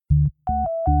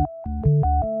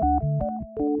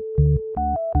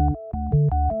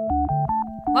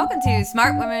Welcome to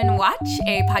Smart Women Watch,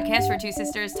 a podcast where two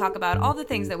sisters talk about all the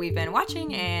things that we've been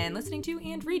watching and listening to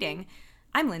and reading.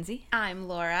 I'm Lindsay. I'm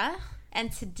Laura.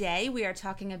 And today we are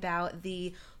talking about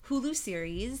the Hulu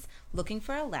series Looking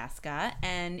for Alaska,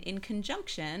 and in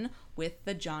conjunction with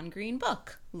the John Green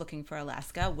book Looking for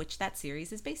Alaska, which that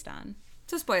series is based on.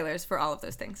 So spoilers for all of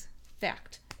those things.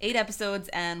 Fact. 8 episodes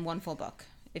and 1 full book.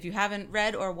 If you haven't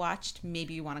read or watched,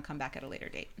 maybe you want to come back at a later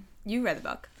date. You read the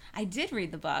book. I did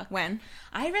read the book. When?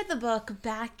 I read the book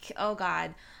back,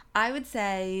 I would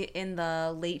say in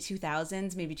the late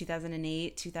 2000s, maybe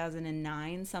 2008,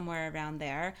 2009, somewhere around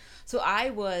there. So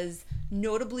I was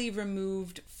notably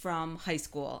removed from high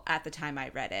school at the time I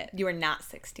read it. You were not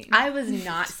 16. I was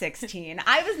not 16.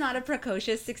 I was not a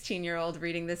precocious 16-year-old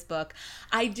reading this book.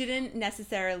 I didn't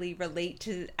necessarily relate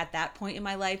to, at that point in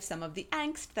my life, some of the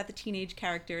angst that the teenage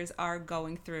characters are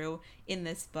going through in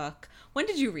this book. When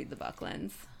did you read the book,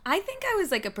 Linz? I think I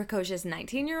was like a precocious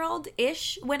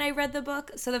 19-year-old-ish when I read the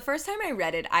book. So the first time I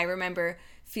read it, I remember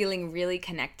feeling really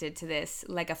connected to this,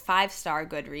 like a 5-star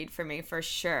good read for me, for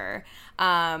sure.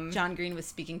 John Green was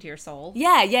speaking to your soul?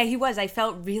 Yeah, he was. I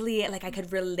felt really like I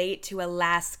could relate to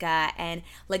Alaska and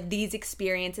like these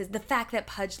experiences. The fact that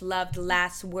Pudge loved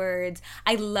last words.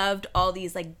 I loved all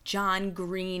these like John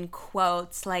Green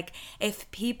quotes. Like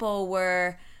if people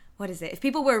were, if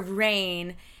people were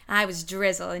rain, I was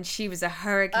drizzle and she was a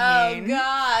hurricane. Oh,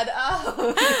 God.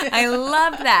 Oh. I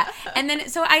loved that. And then,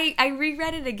 so I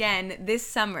reread it again this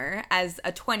summer as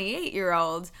a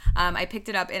 28-year-old. I picked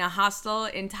it up in a hostel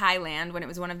in Thailand when it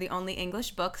was one of the only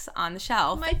English books on the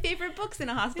shelf. My favorite books in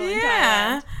a hostel in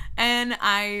Thailand. And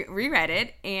I reread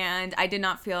it, and I did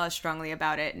not feel as strongly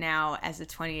about it now as a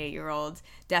 28-year-old.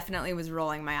 Definitely was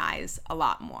rolling my eyes a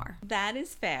lot more. That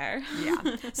is fair.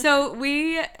 Yeah. So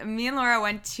me and Laura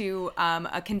went to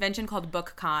a convention called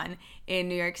BookCon in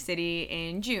New York City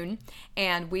in June,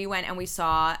 and we went and we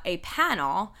saw a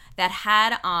panel that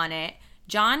had on it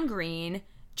John Green,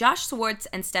 Josh Schwartz,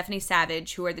 and Stephanie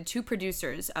Savage, who are the two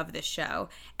producers of this show,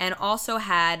 and also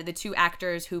had the two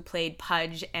actors who played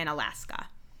Pudge and Alaska.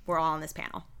 We're all on this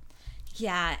panel.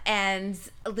 Yeah, and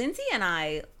Lindsay and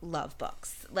I love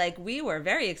books. Like, we were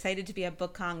very excited to be at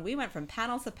BookCon. We went from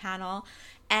panel to panel,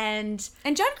 and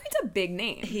John Green's a big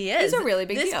name. He is. He's a really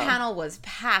big deal. This panel was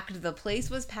packed. The place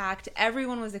was packed.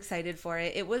 Everyone was excited for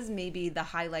it. It was maybe the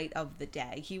highlight of the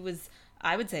day. He was,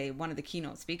 I would say, one of the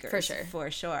keynote speakers.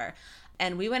 For sure.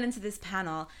 And we went into this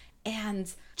panel,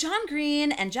 and John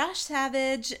Green and Josh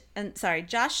Schwartz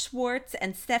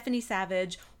and Stephanie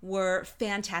Savage were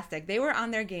fantastic. They were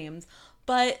on their games.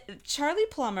 But Charlie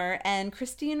Plummer and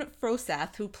Christine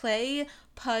Froseth, who play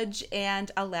Pudge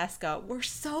and Alaska, were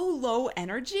so low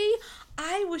energy.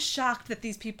 I was shocked that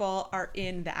these people are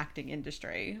in the acting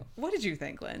industry. What did you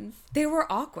think, Linz? They were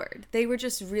awkward. They were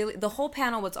just really, the whole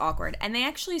panel was awkward. And they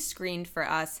actually screened for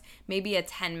us maybe a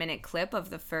 10-minute clip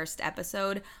of the first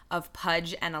episode of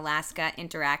Pudge and Alaska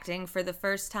interacting for the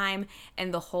first time.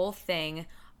 And the whole thing,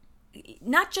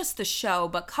 not just the show,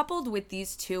 but coupled with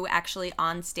these two actually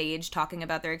on stage talking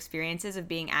about their experiences of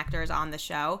being actors on the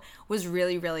show, was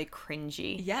really, really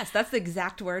cringy. Yes, that's the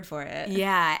exact word for it.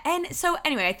 Yeah. And so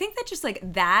anyway, I think that just like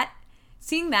that,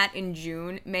 seeing that in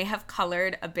June may have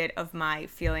colored a bit of my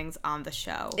feelings on the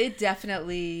show. It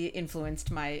definitely influenced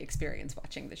my experience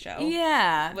watching the show.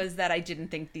 Yeah. Was that I didn't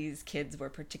think these kids were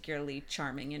particularly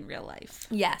charming in real life.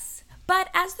 Yes. But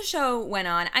as the show went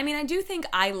on, I mean, I do think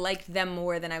I liked them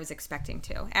more than I was expecting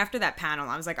to. After that panel,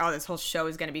 I was like, oh, this whole show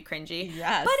is going to be cringy.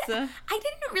 Yes. But I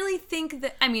didn't really think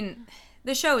that, I mean,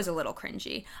 the show is a little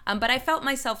cringy. But I felt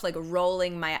myself like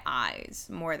rolling my eyes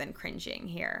more than cringing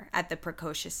here at the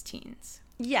precocious teens.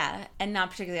 Yeah, and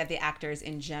not particularly at the actors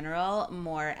in general,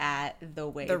 more at the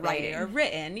way the they writing are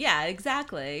written. Yeah,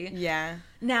 exactly. Yeah.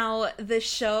 Now, the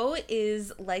show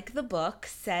is like the book,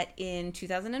 set in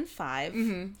 2005.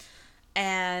 Mm-hmm.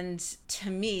 And to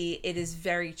me, it is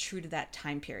very true to that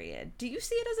time period. Do you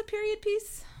see it as a period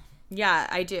piece? Yeah,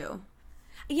 I do.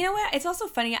 You know what? It's also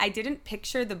funny. I didn't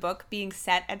picture the book being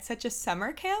set at such a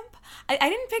summer camp. I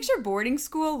didn't picture boarding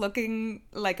school looking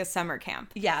like a summer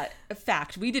camp. Yeah,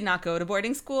 fact. We did not go to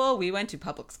boarding school. We went to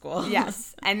public school.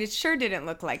 Yes, and it sure didn't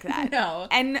look like that. No.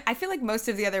 And I feel like most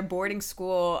of the other boarding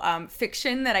school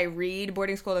fiction that I read,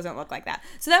 boarding school doesn't look like that.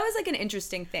 So that was like an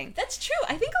interesting thing. That's true.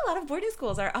 I think a lot of boarding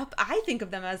schools are up. I think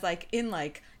of them as like in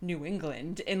like New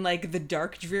England, in like the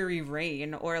dark, dreary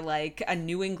rain, or like a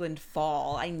New England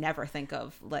fall. I never think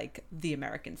of like the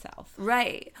American South.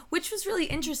 Right. Which was really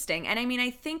interesting. And I mean,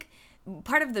 I think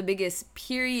part of the biggest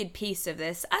period piece of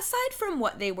this, aside from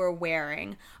what they were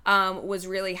wearing, was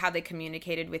really how they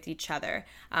communicated with each other.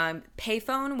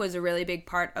 Payphone was a really big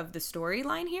part of the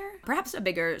storyline here, perhaps a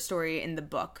bigger story in the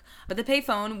book. But the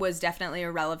payphone was definitely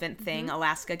a relevant thing.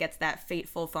 Alaska gets that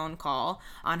fateful phone call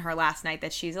on her last night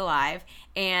that she's alive,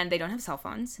 and they don't have cell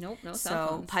phones. Nope, no cell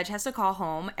phones. So Pudge has to call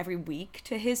home every week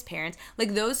to his parents.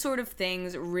 Like, those sort of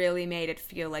things really made it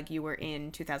feel like you were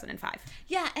in 2005.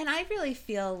 Yeah, and I really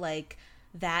feel like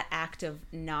that act of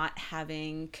not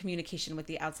having communication with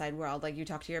the outside world, like you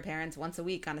talk to your parents once a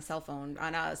week on a cell phone,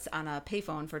 on a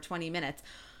payphone for 20 minutes,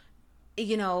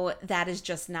 you know, that is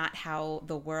just not how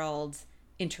the world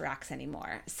interacts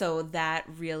anymore. So that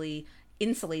really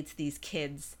insulates these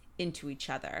kids into each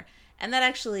other. And that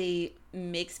actually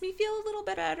makes me feel a little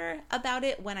bit better about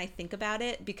it when I think about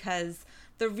it, because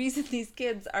the reason these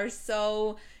kids are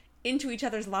so into each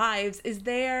other's lives is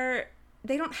they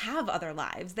don't have other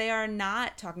lives. They are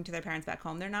not talking to their parents back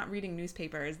home. They're not reading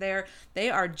newspapers. They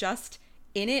are just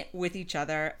in it with each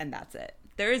other, and that's it.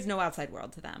 There is no outside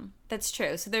world to them. That's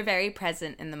true. So they're very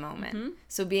present in the moment.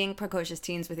 So being precocious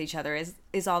teens with each other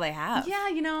is all they have. Yeah,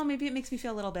 you know, maybe it makes me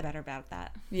feel a little bit better about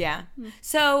that. Yeah.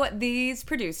 So these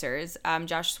producers,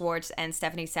 Josh Schwartz and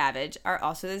Stephanie Savage, are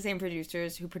also the same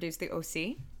producers who produced The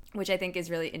OC, which I think is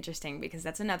really interesting because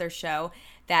that's another show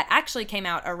that actually came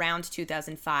out around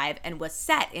 2005 and was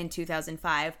set in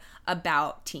 2005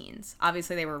 about teens.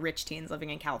 Obviously, they were rich teens living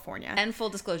in California. And full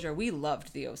disclosure, we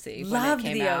loved The OC Loved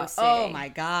when it came The out. OC. Oh my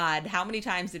God. How many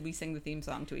times did we sing the theme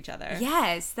song to each other?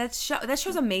 Yes, that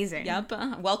show's amazing. Yep.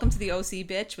 Welcome to the OC,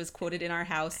 bitch was quoted in our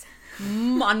house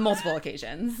on multiple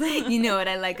occasions. You know what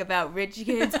I like about rich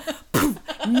kids?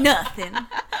 Nothing.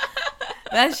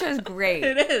 That show's great.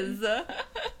 It is.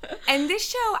 And this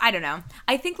show, I don't know.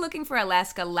 I think Looking for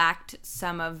Alaska lacked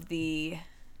some of the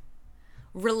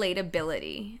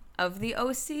relatability of the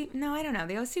OC. No, I don't know.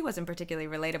 The OC wasn't particularly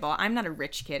relatable. I'm not a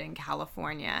rich kid in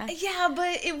California. Yeah,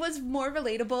 but it was more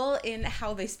relatable in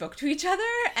how they spoke to each other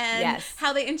and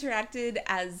how they interacted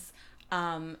as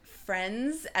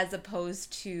friends as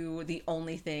opposed to the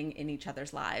only thing in each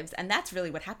other's lives. And that's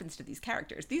really what happens to these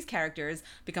characters. These characters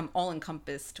become all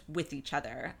encompassed with each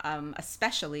other,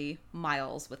 especially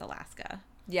Miles with Alaska.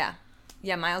 Yeah.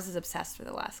 Yeah, Miles is obsessed with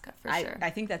Alaska, for sure. I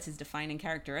think that's his defining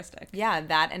characteristic. Yeah,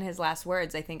 that and his last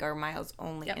words, I think, are Miles'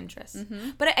 only interests.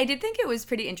 But I did think it was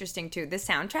pretty interesting, too. The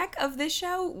soundtrack of this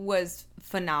show was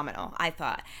phenomenal, I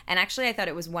thought. And actually, I thought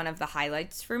it was one of the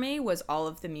highlights for me was all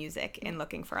of the music in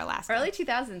Looking for Alaska. Early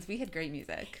 2000s, we had great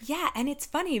music. Yeah, and it's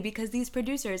funny because these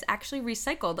producers actually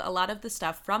recycled a lot of the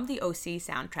stuff from the OC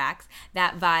soundtracks,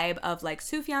 that vibe of, like,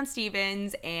 Sufjan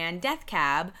Stevens and Death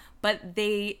Cab, but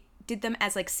they did them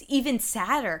as like even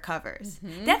sadder covers.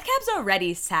 Death Cab's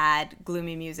already sad,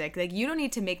 gloomy music. Like, you don't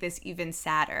need to make this even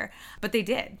sadder, but they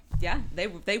did. Yeah,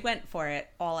 they went for it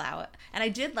all out. And I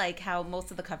did like how most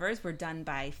of the covers were done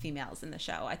by females in the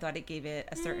show. I thought it gave it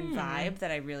a certain vibe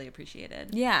that I really appreciated.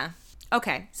 Yeah.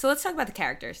 Okay, so let's talk about the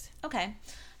characters. Okay.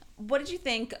 What did you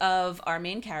think of our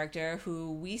main character,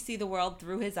 who we see the world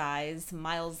through his eyes,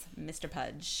 Miles Mr.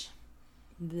 Pudge?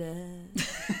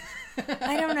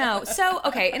 I don't know. So,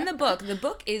 okay, in the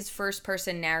book is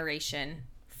first-person narration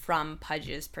from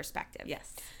Pudge's perspective.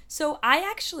 Yes. So I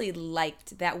actually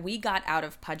liked that we got out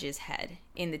of Pudge's head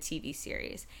in the TV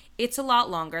series. It's a lot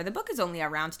longer. The book is only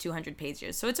around 200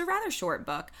 pages, so it's a rather short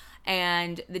book.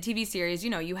 And the TV series,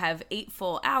 you have 8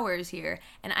 full hours here.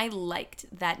 And I liked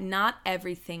that not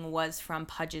everything was from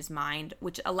Pudge's mind,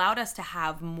 which allowed us to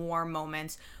have more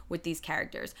moments with these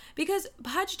characters. Because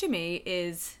Pudge, to me,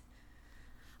 is,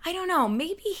 I don't know,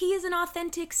 maybe he is an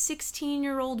authentic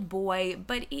 16-year-old boy,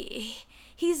 but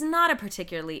he's not a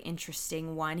particularly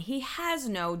interesting one. He has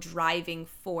no driving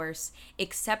force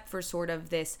except for sort of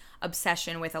this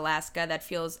obsession with Alaska that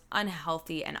feels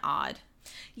unhealthy and odd.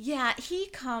 Yeah,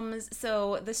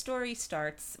 so the story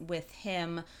starts with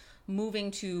him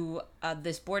moving to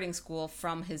this boarding school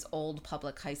from his old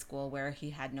public high school where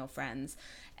he had no friends.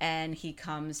 And he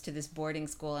comes to this boarding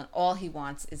school and all he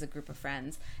wants is a group of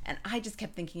friends. And I just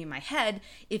kept thinking in my head,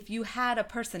 if you had a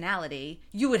personality,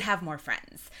 you would have more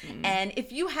friends. And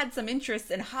if you had some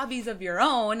interests and hobbies of your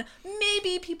own,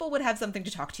 maybe people would have something to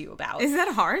talk to you about. Is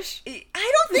that harsh? I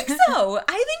don't think so.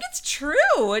 I think it's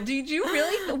true. Did you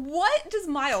really? What does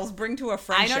Miles bring to a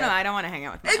friendship? I don't know. I don't want to hang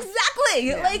out with Miles. Exactly.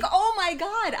 Yeah. Like, oh my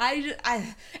God.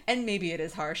 And maybe it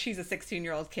is harsh. He's a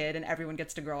 16-year-old kid and everyone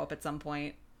gets to grow up at some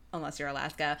point. Unless you're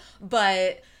Alaska.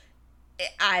 But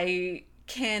I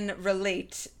can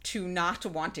relate to not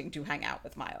wanting to hang out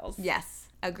with Miles. Yes,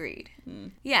 agreed.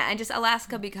 Yeah, and just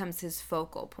Alaska becomes his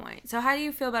focal point. So how do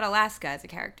you feel about Alaska as a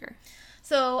character?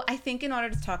 So I think in order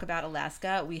to talk about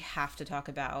Alaska, we have to talk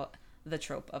about the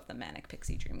trope of the manic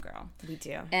pixie dream girl. We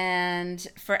do. And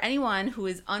for anyone who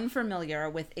is unfamiliar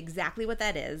with exactly what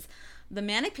that is, the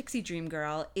manic pixie dream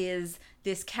girl is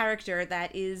this character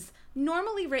that is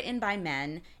normally written by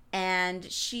men, and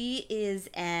she is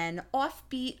an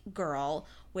offbeat girl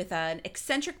with an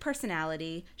eccentric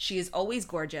personality. She is always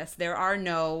gorgeous. There are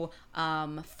no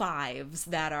 5s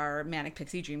that are manic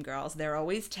pixie dream girls. They're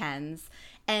always 10s.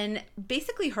 And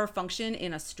basically her function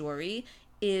in a story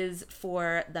is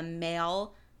for the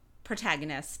male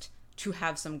protagonist to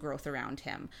have some growth around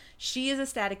him. She is a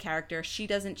static character. She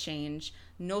doesn't change.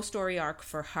 No story arc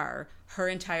for her. Her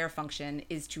entire function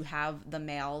is to have the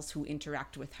males who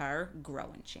interact with her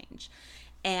grow and change.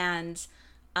 And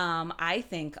I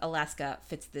think Alaska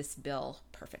fits this bill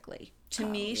perfectly. To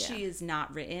me, she is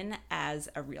not written as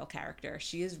a real character.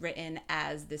 She is written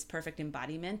as this perfect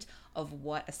embodiment of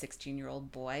what a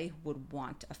 16-year-old boy would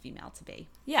want a female to be.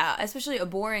 Yeah, especially a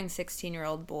boring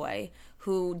 16-year-old boy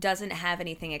who doesn't have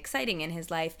anything exciting in his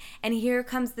life. And here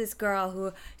comes this girl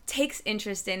who takes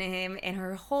interest in him, and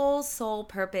her whole sole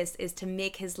purpose is to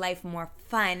make his life more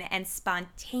fun and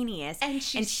spontaneous. And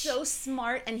she's so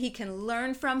smart, and he can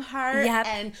learn from her. Yep.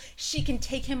 And she can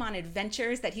take him on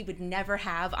adventures that he would never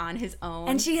have on his own.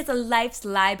 And she has a life's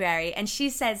library, and she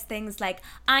says things like,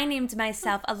 I named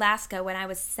myself Alaska when I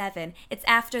was 7. It's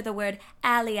after the word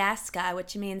Aliaska,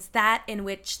 which means that in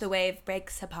which the wave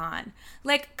breaks upon.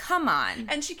 Like, come on.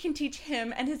 And she can teach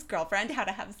him and his girlfriend how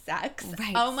to have sex.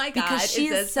 Right. Oh my God. Because she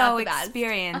is so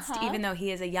experienced, Uh-huh. even though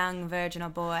he is a young virginal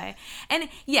boy. And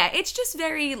yeah, it's just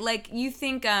very, like, you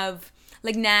think of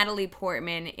like Natalie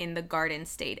Portman in The Garden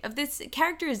State, of this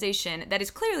characterization that is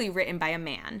clearly written by a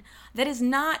man, that is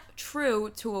not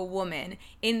true to a woman,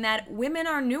 in that women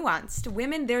are nuanced.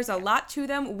 Women, there's a lot to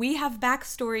them. We have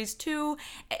backstories too.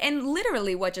 And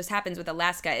literally what just happens with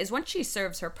Alaska is once she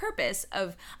serves her purpose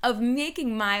of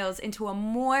making Miles into a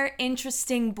more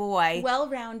interesting boy.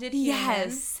 Well-rounded human.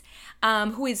 Yes.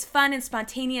 Who is fun and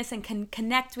spontaneous and can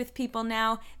connect with people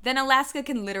now, then Alaska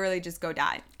can literally just go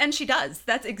die. And she does.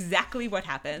 That's exactly what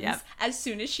happens. Yep. As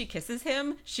soon as she kisses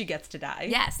him, she gets to die.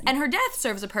 Yes, and her death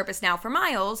serves a purpose now for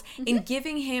Miles in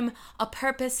giving him a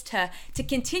purpose to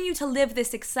continue to live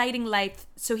this exciting life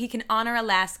so he can honor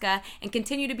Alaska and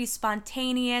continue to be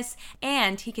spontaneous,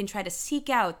 and he can try to seek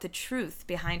out the truth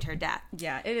behind her death.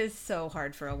 Yeah, it is so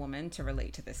hard for a woman to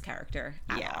relate to this character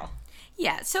at all.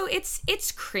 Yeah, so it's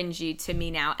cringy to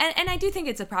me now. And I do think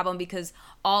it's a problem because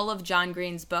all of John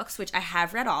Green's books, which I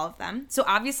have read all of them, so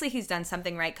obviously he's done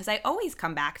something right because I always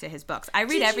come back to his books. I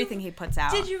read everything he puts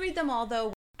out. Did you read them all,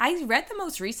 though? I read the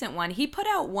most recent one. He put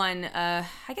out one, I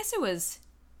guess it was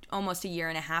almost a year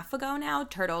and a half ago now,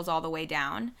 Turtles All the Way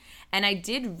Down. And I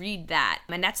did read that.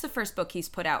 And that's the first book he's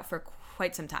put out for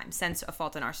quite some time, since A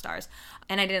Fault in Our Stars.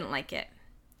 And I didn't like it.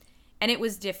 And it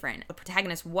was different. The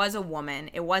protagonist was a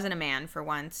woman. It wasn't a man for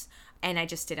once. And I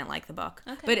just didn't like the book.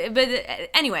 Okay.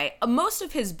 But anyway, most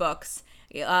of his books,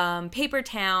 Paper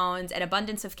Towns and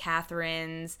Abundance of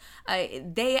Catherines,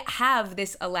 they have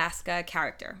this Alaska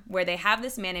character where they have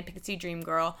this manic pixie dream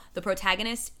girl. The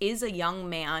protagonist is a young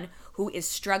man who is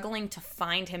struggling to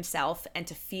find himself and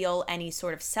to feel any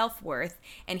sort of self-worth.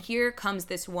 And here comes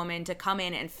this woman to come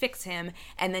in and fix him,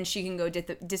 and then she can go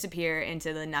disappear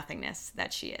into the nothingness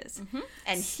that she is. Mm-hmm.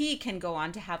 And he can go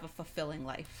on to have a fulfilling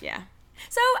life. Yeah.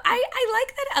 So I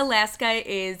like that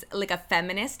Alaska is like a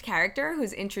feminist character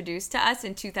who's introduced to us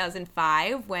in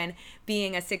 2005 when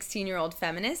being a 16-year-old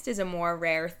feminist is a more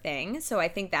rare thing. So I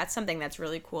think that's something that's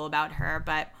really cool about her.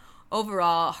 But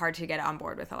overall, hard to get on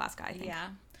board with Alaska, I think. Yeah.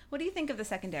 What do you think of the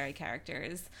secondary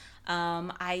characters?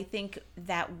 I think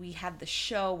that we have the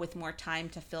show with more time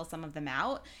to fill some of them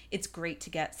out. It's great to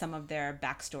get some of their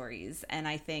backstories. And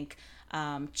I think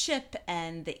Chip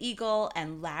and the Eagle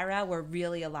and Lara were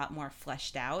really a lot more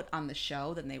fleshed out on the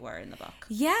show than they were in the book.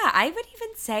 Yeah, I would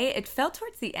even say it felt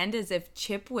towards the end as if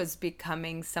Chip was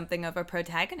becoming something of a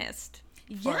protagonist.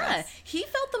 Yeah, he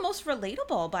felt the most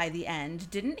relatable by the end,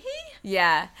 didn't he?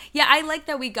 Yeah, I like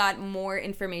that we got more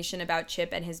information about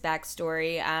Chip and his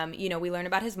backstory. We learn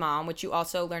about his mom, which you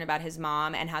also learn about his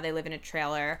mom and how they live in a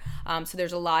trailer. So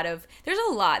there's a lot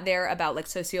there about like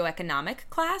socioeconomic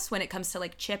class when it comes to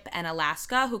like Chip and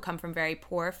Alaska, who come from very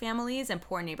poor families and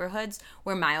poor neighborhoods,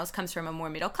 where Miles comes from a more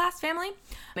middle class family.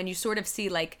 And you sort of see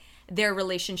like their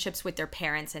relationships with their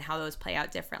parents and how those play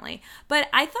out differently. But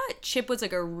I thought Chip was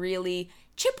like a really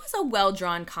Chip was a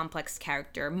well-drawn, complex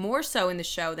character, more so in the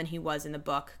show than he was in the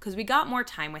book, because we got more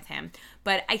time with him.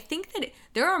 But I think that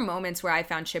there are moments where I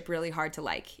found Chip really hard to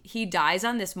like. He dies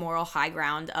on this moral high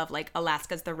ground of, like,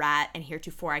 Alaska's the rat, and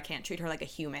heretofore I can't treat her like a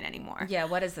human anymore. Yeah,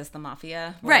 what is this, the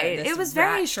mafia? Right, it was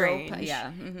very strange.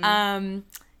 Yeah. Mm-hmm.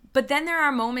 But then there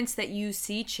are moments that you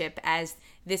see Chip as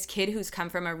this kid who's come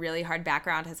from a really hard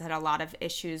background, has had a lot of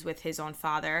issues with his own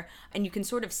father, and you can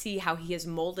sort of see how he has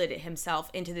molded himself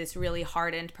into this really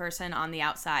hardened person on the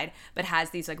outside, but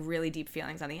has these, like, really deep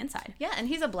feelings on the inside. Yeah, and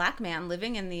he's a black man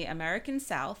living in the American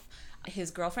South.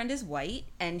 His girlfriend is white,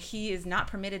 and he is not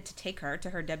permitted to take her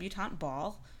to her debutante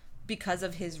ball because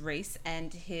of his race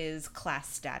and his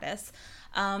class status.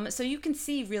 So you can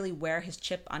see really where his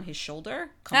chip on his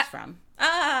shoulder comes from.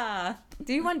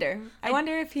 Do you wonder? I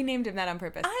wonder if he named him that on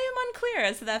purpose. I am unclear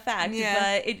as to that fact,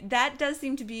 Yeah. but that does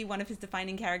seem to be one of his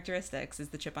defining characteristics, is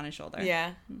the chip on his shoulder.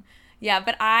 Yeah. Yeah,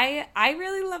 but I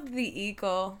really loved the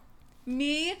eagle.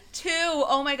 Me too.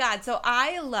 Oh my God. So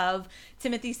I love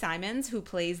Timothy Simons, who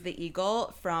plays the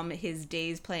eagle from his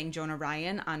days playing Jonah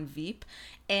Ryan on Veep.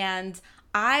 And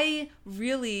I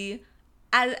really,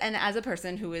 as a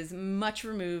person who is much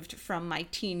removed from my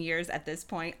teen years at this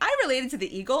point, I related to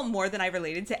the eagle more than I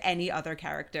related to any other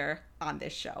character on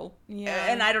this show.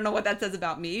 Yeah. And I don't know what that says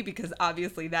about me, because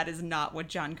obviously that is not what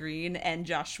John Green and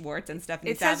Josh Schwartz and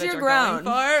Stephanie Savage are going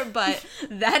for, but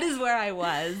that is where I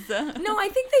was. No, I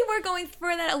think they were going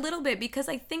for that a little bit, because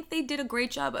I think they did a great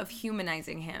job of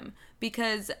humanizing him.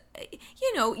 Because,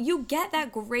 you know, you get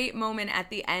that great moment at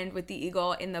the end with the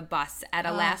eagle in the bus at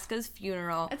Alaska's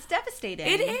funeral. It's devastating.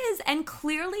 It is. And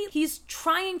clearly he's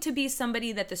trying to be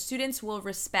somebody that the students will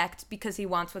respect because he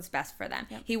wants what's best for them.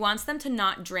 Yep. He wants them to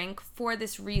not drink for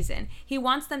this reason. He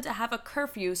wants them to have a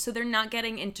curfew so they're not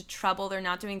getting into trouble. They're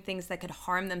not doing things that could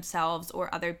harm themselves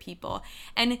or other people.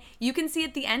 And you can see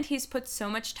at the end he's put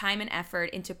so much time and effort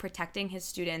into protecting his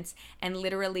students, and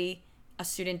literally a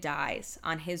student dies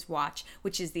on his watch,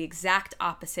 which is the exact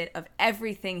opposite of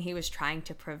everything he was trying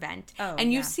to prevent. Oh,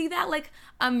 and you see that, like,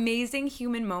 amazing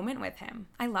human moment with him.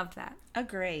 I loved that.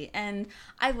 Agree. And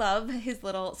I love his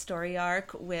little story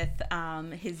arc with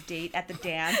his date at the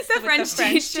dance. The French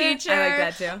teacher. I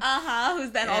like that too.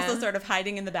 Who's then also sort of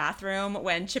hiding in the bathroom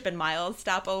when Chip and Miles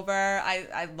stop over.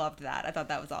 I loved that. I thought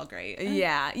that was all great.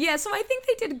 Yeah. Yeah, so I think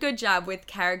they did a good job with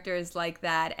characters like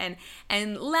that.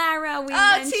 And Lara, we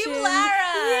mentioned. Team Lara!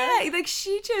 Yeah, like,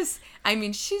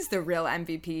 she's the real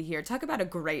MVP here. Talk about a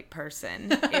great person.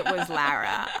 It was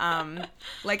Lara.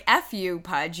 Like, F you,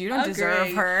 Pudge. You don't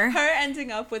deserve her. Her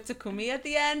ending up with Takumi at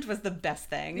the end was the best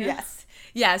thing. Yes.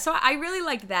 Yeah, so I really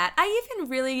liked that.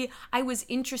 I was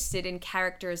interested in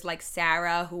characters like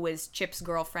Sarah, who was Chip's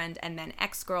girlfriend and then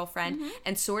ex-girlfriend,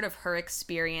 and sort of her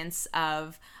experience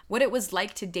of what it was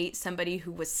like to date somebody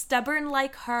who was stubborn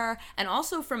like her, and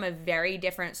also from a very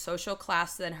different social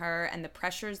class than her, and the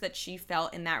pressures that she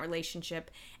felt in that relationship,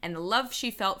 and the love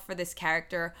she felt for this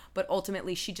character, but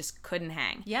ultimately she just couldn't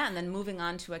hang. Yeah, and then moving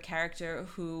on to a character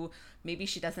who maybe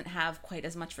she doesn't have quite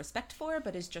as much respect for,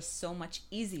 but is just so much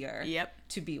easier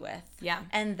to be with. Yeah.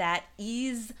 And that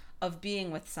ease of being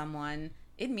with someone,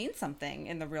 it means something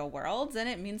in the real world, and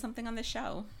it means something on the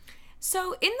show.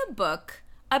 So in the book,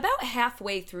 about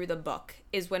halfway through the book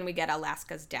is when we get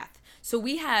Alaska's death. So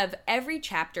we have every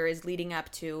chapter is leading up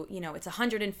to, it's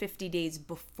 150 days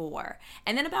before.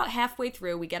 And then about halfway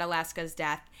through, we get Alaska's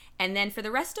death. And then for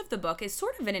the rest of the book is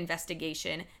sort of an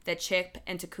investigation that Chip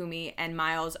and Takumi and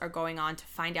Miles are going on to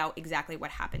find out exactly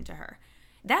what happened to her.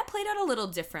 That played out a little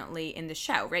differently in the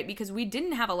show, right? Because we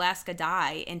didn't have Alaska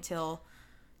die until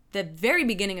the very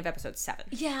beginning of episode 7.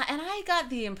 Yeah, and I got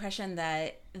the impression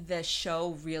that the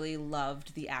show really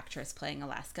loved the actress playing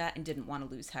Alaska and didn't want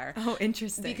to lose her. Oh,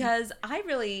 interesting. Because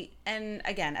and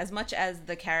again, as much as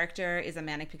the character is a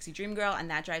manic pixie dream girl, and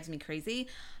that drives me crazy,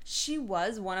 she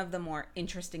was one of the more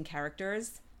interesting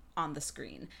characters on the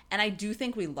screen. And I do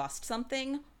think we lost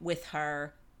something with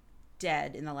her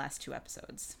dead in the last 2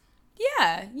 episodes.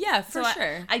 Yeah, for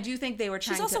sure. I do think they were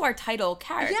trying She's also our title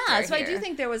character. Yeah, so here. I do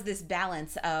think there was this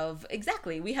balance of,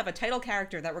 exactly, we have a title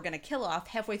character that we're going to kill off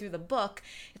halfway through the book.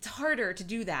 It's harder to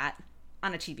do that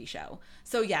on a TV show.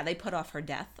 So yeah, they put off her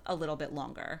death a little bit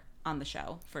longer on the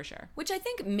show, for sure. Which I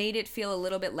think made it feel a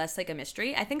little bit less like a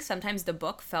mystery. I think sometimes the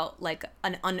book felt like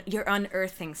you're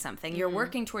unearthing something. You're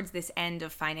working towards this end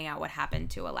of finding out what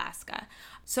happened to Alaska.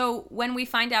 So when we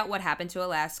find out what happened to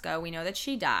Alaska, we know that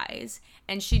she dies,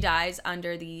 and she dies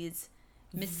under these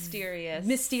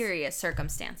mysterious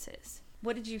circumstances.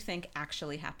 What did you think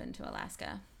actually happened to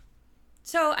Alaska?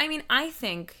 So, I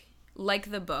think, like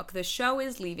the book, the show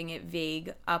is leaving it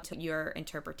vague up to your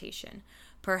interpretation.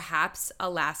 Perhaps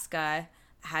Alaska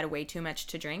had way too much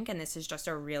to drink, and this is just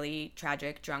a really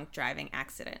tragic drunk driving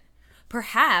accident.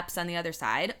 Perhaps, on the other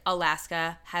side,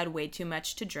 Alaska had way too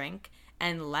much to drink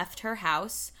and left her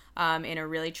house in a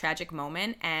really tragic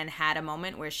moment and had a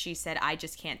moment where she said, I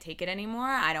just can't take it anymore.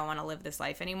 I don't want to live this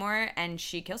life anymore. And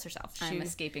she kills herself. I'm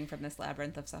escaping from this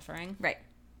labyrinth of suffering. Right.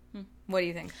 What do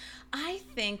you think? I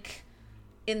think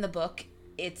in the book,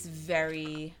 it's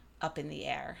very up in the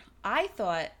air. I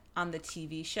thought on the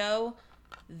TV show,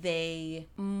 they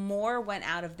more went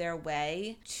out of their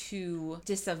way to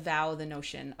disavow the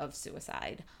notion of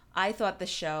suicide. I thought the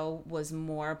show was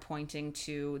more pointing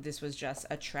to this was just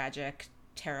a tragic,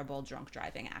 terrible drunk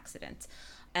driving accident.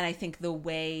 And I think the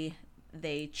way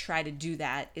they try to do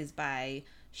that is by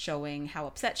showing how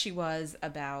upset she was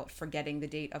about forgetting the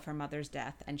date of her mother's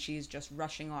death, and she's just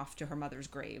rushing off to her mother's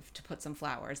grave to put some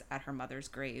flowers at her mother's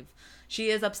grave. She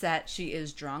is upset, she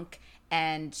is drunk,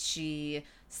 and she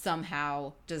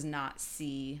somehow does not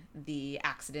see the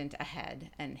accident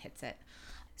ahead and hits it.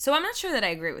 So I'm not sure that I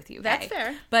agree with you. That's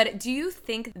fair. But do you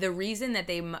think the reason that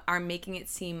they are making it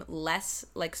seem less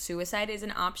like suicide is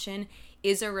an option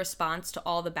is a response to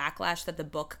all the backlash that the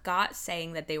book got,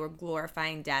 saying that they were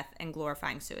glorifying death and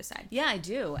glorifying suicide? Yeah, I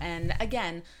do. And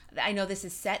again, I know this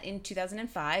is set in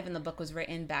 2005 and the book was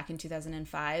written back in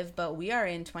 2005, but we are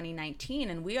in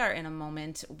 2019 and we are in a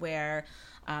moment where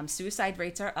suicide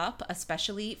rates are up,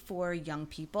 especially for young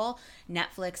people.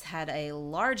 Netflix had a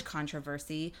large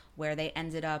controversy where they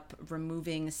ended up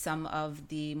removing some of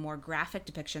the more graphic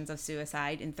depictions of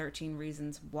suicide in 13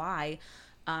 Reasons Why.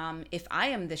 If I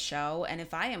am the show and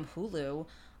if I am Hulu,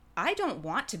 I don't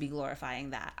want to be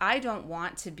glorifying that. I don't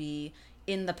want to be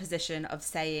in the position of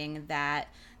saying that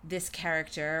this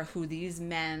character who these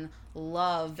men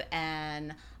love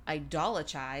and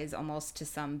idolatrize almost to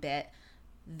some bit,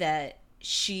 that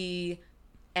she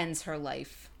ends her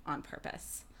life on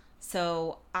purpose.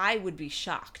 So I would be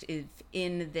shocked if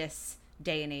in this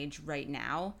day and age right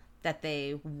now that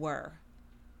they were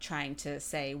trying to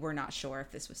say we're not sure if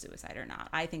this was suicide or not.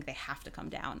 I think they have to come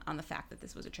down on the fact that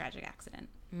this was a tragic accident.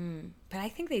 But I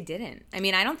think they didn't. I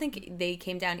mean, I don't think they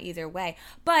came down either way.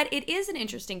 But it is an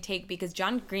interesting take because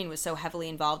John Green was so heavily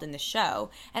involved in the show.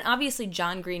 And obviously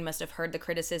John Green must have heard the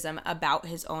criticism about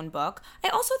his own book. I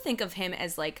also think of him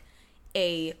as like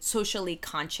a socially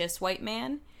conscious white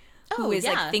man who is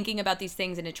like thinking about these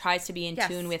things, and it tries to be in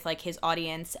tune with like his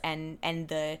audience and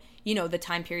the, you know, the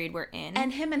time period we're in.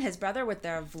 And him and his brother with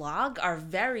their vlog are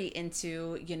very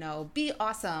into, you know, be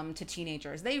awesome to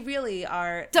teenagers. They really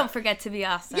are. Don't forget to be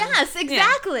awesome. Yes,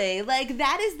 exactly. Yeah. Like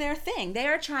that is their thing. They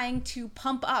are trying to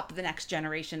pump up the next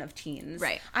generation of teens.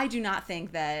 Right. I do not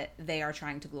think that they are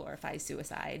trying to glorify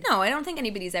suicide. No, I don't think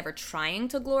anybody's ever trying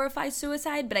to glorify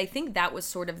suicide, but I think that was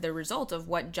sort of the result of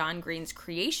what John Green's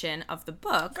creation of the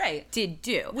book did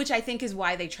do. Which I think is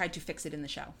why they tried to fix it in the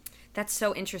show. That's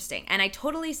so interesting. And I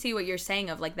totally see what you're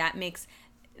saying of like that makes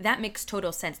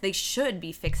total sense. They should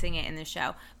be fixing it in the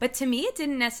show. But to me, it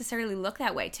didn't necessarily look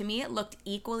that way. To me, it looked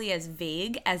equally as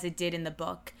vague as it did in the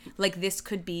book. Like this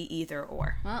could be either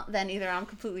or. Well, then either I'm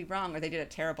completely wrong or they did a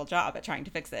terrible job at trying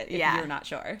to fix it if you're not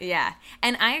sure. Yeah.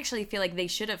 And I actually feel like they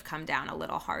should have come down a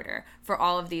little harder for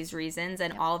all of these reasons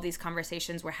and all of these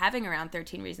conversations we're having around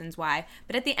 13 Reasons Why.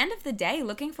 But at the end of the day,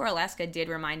 Looking for Alaska did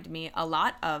remind me a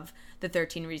lot of the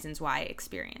 13 Reasons Why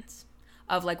experience.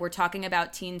 Of like, we're talking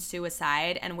about teen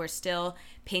suicide and we're still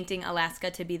painting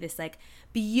Alaska to be this like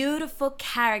beautiful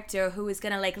character who is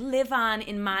going to like live on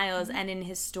in Miles and in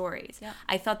his stories. Yep.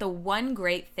 I thought the one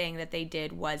great thing that they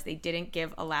did was they didn't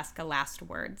give Alaska last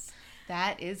words.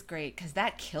 That is great because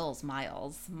that kills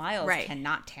Miles. Miles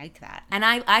cannot take that. And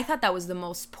I thought that was the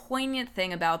most poignant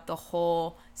thing about the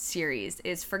whole series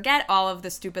is forget all of the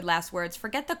stupid last words,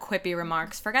 forget the quippy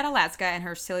remarks, forget Alaska and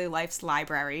her silly life's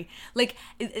library. Like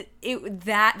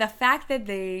the fact that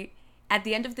they, at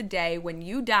the end of the day, when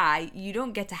you die, you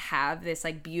don't get to have this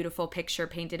like beautiful picture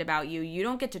painted about you. You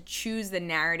don't get to choose the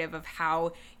narrative of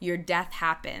how your death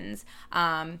happens,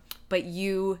 but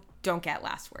you don't get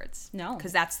last words. No.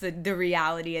 Because that's the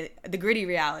reality, the gritty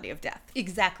reality of death.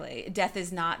 Exactly. Death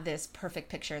is not this perfect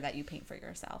picture that you paint for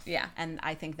yourself. Yeah. And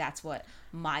I think that's what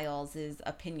Miles's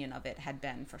opinion of it had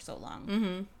been for so long.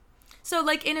 Mm-hmm. So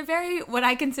like in a very, what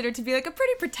I consider to be like a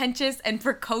pretty pretentious and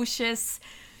precocious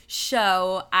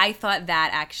show, I thought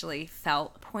that actually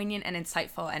felt poignant and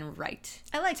insightful and right.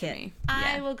 I like it. Me.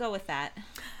 I will go with that.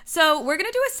 So we're going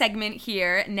to do a segment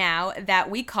here now that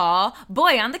we call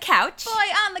Boy on the Couch. Boy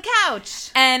on the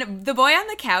couch. And the boy on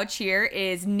the couch here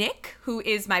is Nick, who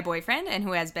is my boyfriend and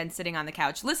who has been sitting on the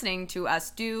couch listening to us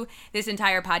do this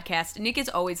entire podcast. Nick is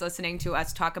always listening to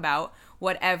us talk about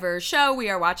whatever show we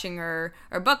are watching or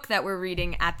book that we're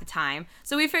reading at the time.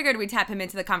 So we figured we'd tap him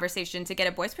into the conversation to get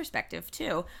a boy's perspective,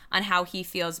 too, on how he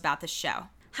feels about the show.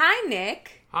 Hi,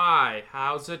 Nick. Hi,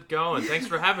 how's it going? Thanks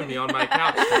for having me on my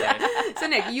couch today. So,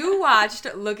 Nick, you watched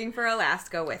Looking for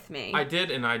Alaska with me. I did,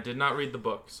 and I did not read the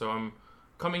book, so I'm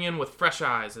coming in with fresh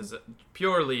eyes as a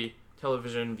purely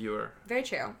television viewer. Very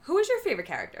true. Who is your favorite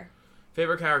character?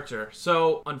 Favorite character?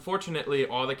 So, unfortunately,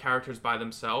 all the characters by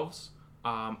themselves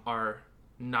are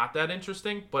not that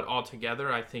interesting, but all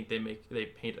together, I think they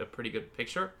paint a pretty good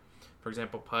picture. For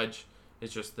example, Pudge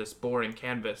is just this boring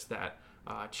canvas that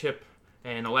Chip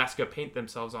and Alaska paint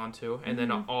themselves onto, and then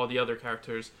all the other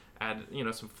characters add,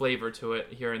 some flavor to it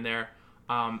here and there.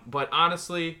 But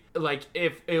honestly, like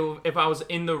if I was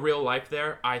in the real life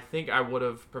there, I think I would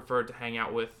have preferred to hang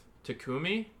out with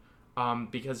Takumi,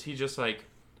 because he just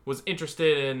was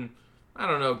interested in, I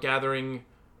don't know, gathering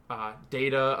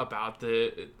data about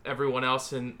everyone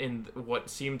else in what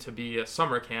seemed to be a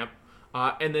summer camp,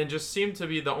 and then just seemed to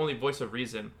be the only voice of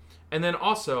reason. And then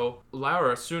also,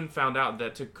 Laura soon found out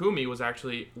that Takumi was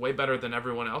actually way better than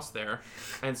everyone else there.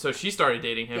 And so she started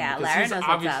dating him. Yeah, Laura knows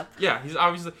what's up. Yeah,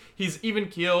 he's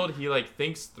even-keeled. He,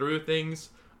 thinks through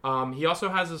things. He also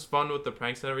has his fun with the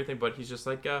pranks and everything, but he's just,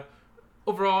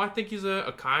 overall, I think he's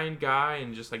a kind guy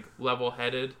and just,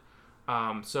 level-headed.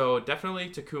 So definitely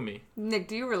Takumi. Nick,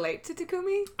 do you relate to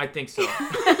Takumi? I think so.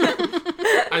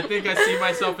 I think I see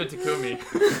myself in Takumi.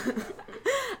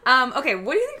 Okay,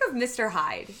 what do you think of Mr.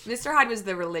 Hyde? Mr. Hyde was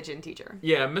the religion teacher.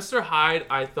 Yeah, Mr. Hyde,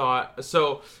 I thought...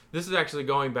 So, this is actually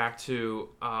going back to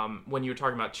when you were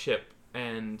talking about Chip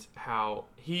and how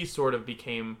he sort of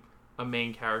became a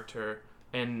main character,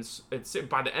 and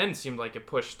by the end seemed like it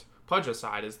pushed Pudge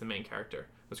aside as the main character.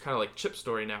 It was kind of like Chip's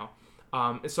story now.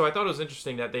 So I thought it was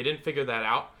interesting that they didn't figure that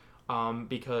out,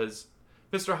 because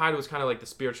Mr. Hyde was kind of like the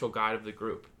spiritual guide of the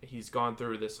group. He's gone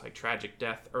through this tragic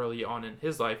death early on in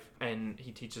his life, and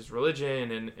he teaches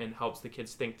religion and helps the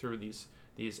kids think through these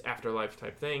afterlife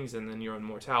type things and then your own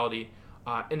mortality,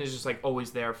 and is just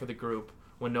always there for the group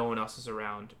when no one else is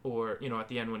around, or at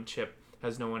the end when Chip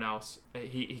has no one else,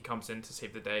 he comes in to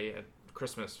save the day at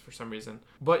Christmas for some reason.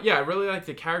 But yeah, I really liked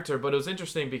the character, but it was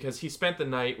interesting because he spent the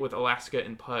night with Alaska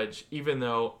and Pudge, even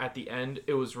though at the end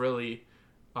it was really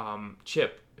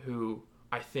Chip who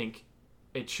I think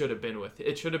it should have been with.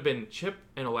 It should have been Chip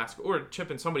and Alaska, or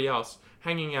Chip and somebody else,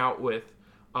 hanging out with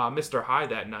Mr.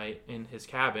 Hyde that night in his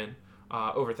cabin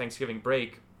over Thanksgiving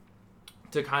break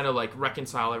to kind of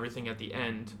reconcile everything at the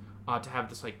end, to have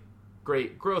this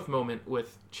great growth moment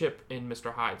with Chip and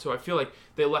Mr. Hyde. So I feel like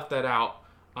they left that out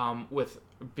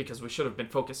because we should have been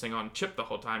focusing on Chip the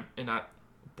whole time and not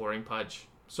boring Pudge.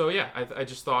 So yeah, I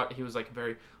just thought he was a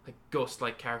very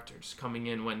ghost-like character just coming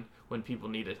in when people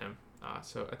needed him.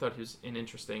 So I thought he was an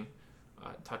interesting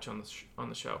touch on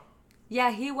the show.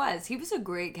 Yeah, he was. He was a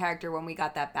great character when we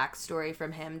got that backstory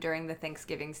from him during the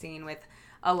Thanksgiving scene with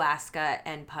Alaska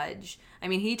and Pudge. I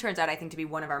mean, he turns out, I think, to be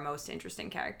one of our most interesting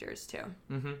characters, too.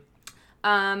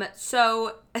 Mm-hmm.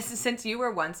 So, since you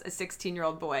were once a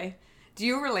 16-year-old boy, do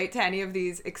you relate to any of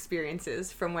these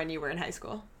experiences from when you were in high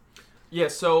school? Yeah,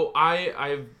 so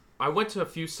I went to a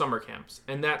few summer camps,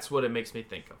 and that's what it makes me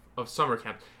think of summer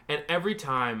camps. And every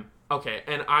time... Okay,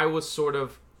 and I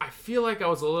feel like I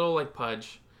was a little like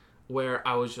Pudge, where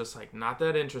I was just not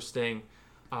that interesting,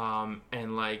 and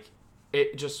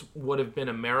it just would have been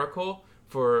a miracle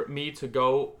for me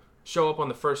to show up on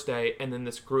the first day, and then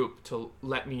this group to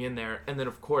let me in there, and then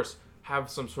of course have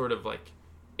some sort of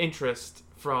interest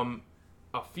from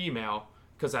a female,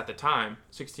 because at the time,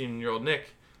 16-year-old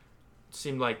Nick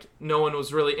seemed like no one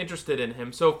was really interested in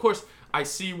him. So of course I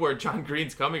see where John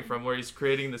Green's coming from, where he's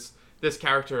creating this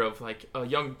character of a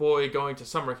young boy going to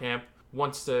summer camp,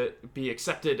 wants to be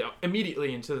accepted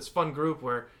immediately into this fun group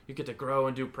where you get to grow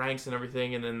and do pranks and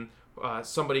everything, and then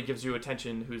somebody gives you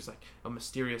attention who's a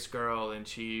mysterious girl, and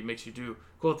she makes you do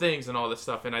cool things and all this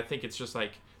stuff. And I think it's just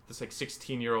this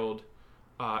 16-year-old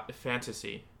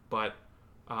fantasy, but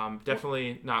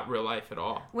definitely not real life at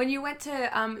all. When you went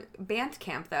to band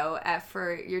camp, though,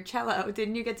 for your cello,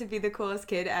 didn't you get to be the coolest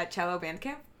kid at cello band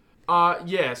camp?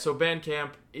 Yeah, so band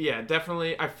camp, yeah,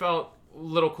 definitely. I felt a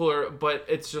little cooler, but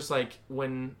it's just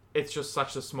when it's just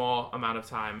such a small amount of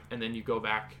time, and then you go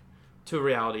back to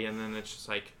reality, and then it's just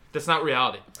that's not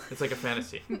reality. It's a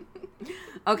fantasy.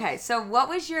 Okay, so what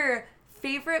was your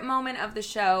favorite moment of the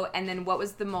show, and then what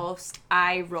was the most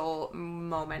eye roll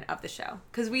moment of the show?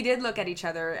 Because we did look at each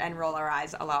other and roll our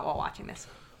eyes a lot while watching this.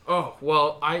 Oh,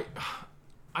 well, I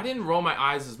didn't roll my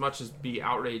eyes as much as be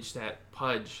outraged at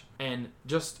Pudge. And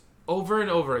just over and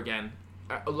over again,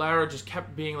 Lara just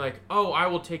kept being like, oh, I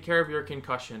will take care of your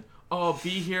concussion. Oh, I'll be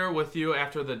here with you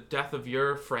after the death of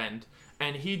your friend.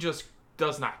 And he just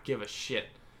does not give a shit.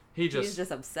 He's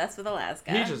just obsessed with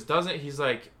Alaska. He just doesn't. He's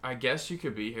like, I guess you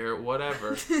could be here,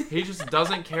 whatever. He just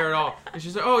doesn't care at all. And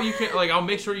she's like, oh, you can't, like, I'll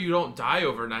make sure you don't die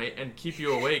overnight and keep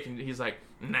you awake. And he's like,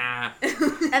 nah.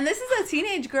 And this is a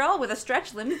teenage girl with a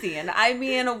stretch limousine. I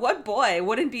mean, what boy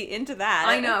wouldn't be into that?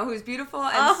 I know, who's beautiful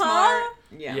and smart.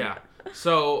 Yeah.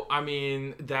 So, I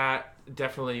mean, that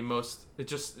definitely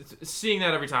seeing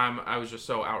that every time, I was just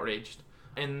so outraged.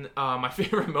 And my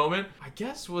favorite moment, I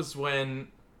guess, was when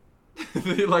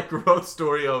the like growth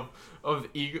story of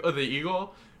the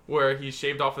eagle, where he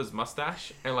shaved off his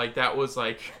mustache, and like that was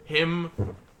like him.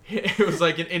 It was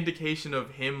like an indication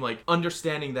of him like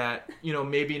understanding that, you know,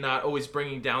 maybe not always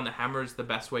bringing down the hammer is the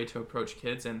best way to approach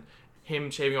kids, and him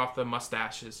shaving off the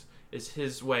mustache is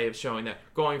his way of showing that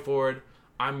going forward,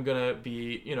 I'm gonna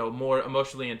be, you know, more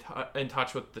emotionally in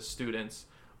touch with the students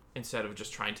instead of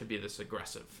just trying to be this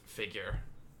aggressive figure.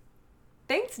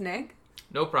 Thanks, Nick.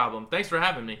 No problem. Thanks for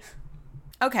having me.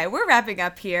 Okay, we're wrapping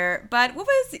up here, but what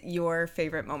was your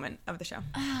favorite moment of the show?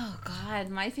 Oh, God.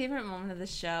 My favorite moment of the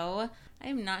show?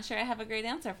 I'm not sure I have a great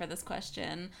answer for this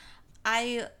question.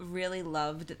 I really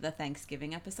loved the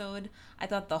Thanksgiving episode. I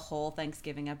thought the whole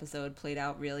Thanksgiving episode played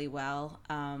out really well.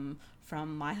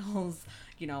 From Miles,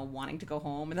 you know, wanting to go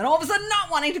home and then all of a sudden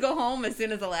not wanting to go home as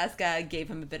soon as Alaska gave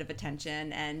him a bit of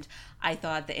attention. And I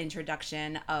thought the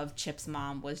introduction of Chip's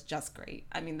mom was just great.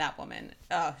 I mean, that woman,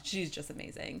 she's just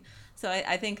amazing. So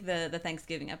I think the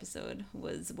Thanksgiving episode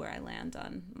was where I land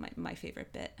on my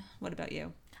favorite bit. What about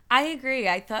you? I agree.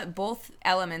 I thought both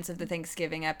elements of the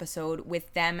Thanksgiving episode,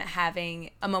 with them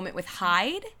having a moment with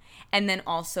Hyde and then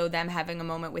also them having a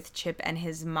moment with Chip and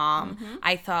his mom,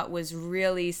 I thought was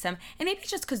really and maybe it's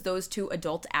just because those two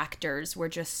adult actors were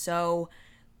just so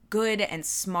good and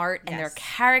smart, and their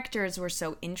characters were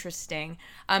so interesting.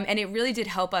 And it really did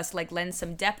help us like lend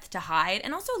some depth to Hyde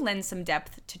and also lend some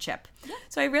depth to Chip. Yeah.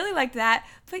 So I really liked that.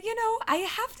 But you know, I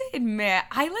have to admit,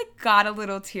 I like got a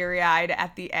little teary-eyed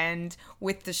at the end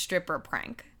with the stripper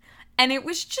prank. And it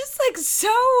was just like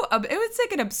it was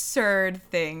like an absurd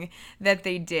thing that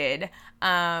they did.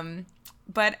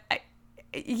 But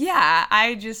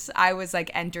I was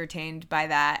like entertained by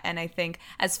that. And I think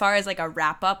as far as like a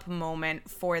wrap up moment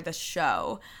for the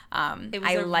show,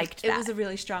 I liked that. It was a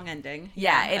really strong ending.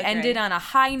 Yeah, it ended on a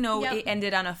high note. Yep. It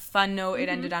ended on a fun note. It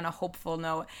ended on a hopeful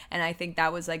note. And I think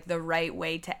that was like the right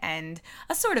way to end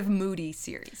a sort of moody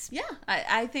series. Yeah,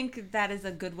 I think that is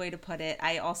a good way to put it.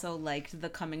 I also liked the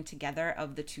coming together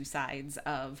of the two sides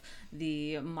of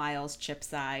the Miles Chip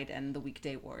side and the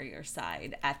Weekday Warrior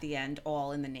side at the end,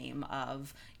 all in the name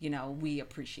of, you know, we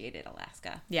appreciated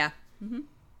Alaska. Yeah. Mm-hmm.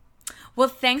 Well,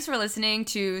 thanks for listening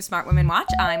to Smart Women Watch.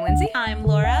 I'm Lindsay. I'm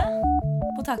Laura.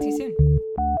 We'll talk to you soon.